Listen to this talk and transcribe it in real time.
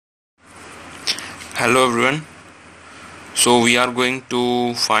Hello everyone. So we are going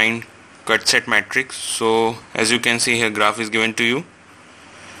to find Cutset matrix. So as you can see here, graph is given to you.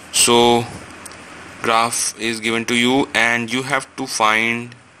 So graph is given to you and you have to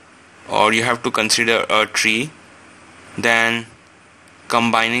find, or you have to consider a tree, then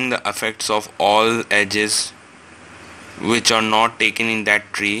combining the effects of all edges which are not taken in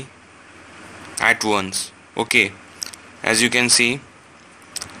that tree at once. Okay, as you can see,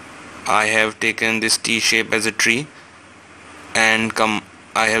 I have taken this T shape as a tree and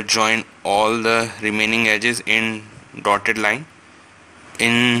I have joined all the remaining edges in dotted line.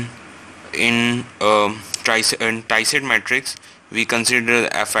 In Cutset matrix, we consider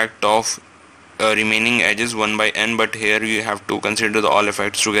the effect of remaining edges one by n, but here you have to consider the all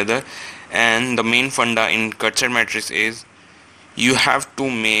effects together. And the main funda in Cutset matrix is you have to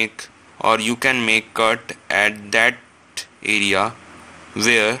make, or you can make cut at that area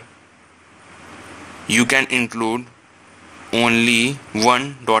where you can include only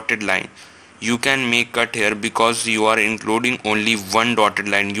one dotted line. You can make cut here because you are including only one dotted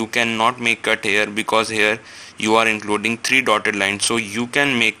line. You cannot make cut here because here you are including three dotted lines. So you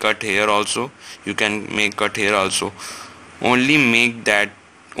can make cut here also, you can make cut here also. Only make cut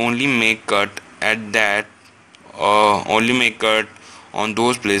at that, only make cut on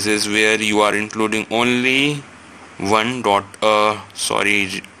those places where you are including only one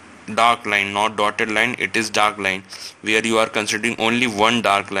dark line, not dotted line, it is dark line, where you are considering only one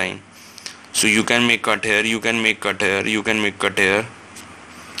dark line. So you can make cut here, you can make cut here, you can make cut here.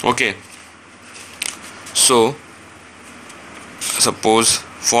 Okay, so suppose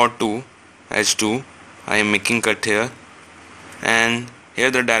for 2 H2 I am making cut here, and here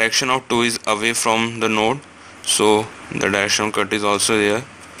the direction of 2 is away from the node, so the direction of cut is also there.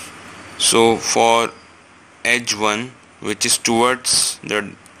 So for edge 1, which is towards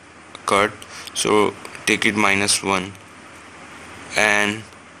the cut, so take it -1, and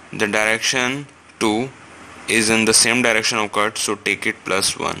the direction 2 is in the same direction of cut, so take it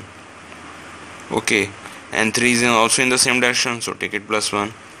 +1. Okay, and 3 is also in the same direction, so take it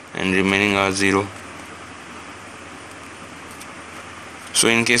 +1, and remaining are 0. So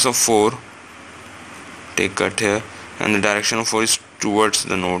in case of 4, take cut here, and the direction of 4 is towards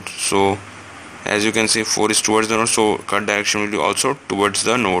the node, so as you can see 4 is towards the node, so cut direction will be also towards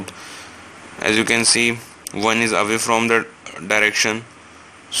the node. As you can see, 1 is away from the direction,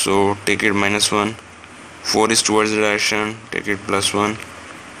 so take it -1. 4 is towards the direction, take it +1.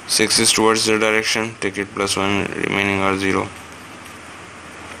 6 is towards the direction, take it +1, remaining are 0.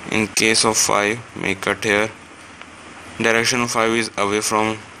 In case of 5, make cut here. Direction of 5 is away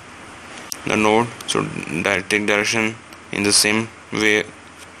from the node, so take direction in the same way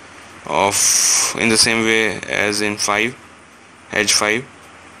as in 5, edge 5.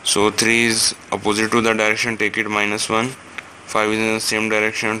 So 3 is opposite to the direction, take it -1. 5 is in the same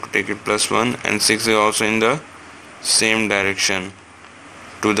direction, to take it +1, and 6 is also in the same direction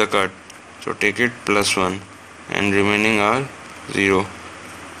to the cut, so take it +1, and remaining are 0.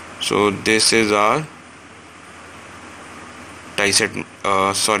 So this is our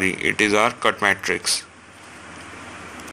it is our cut matrix.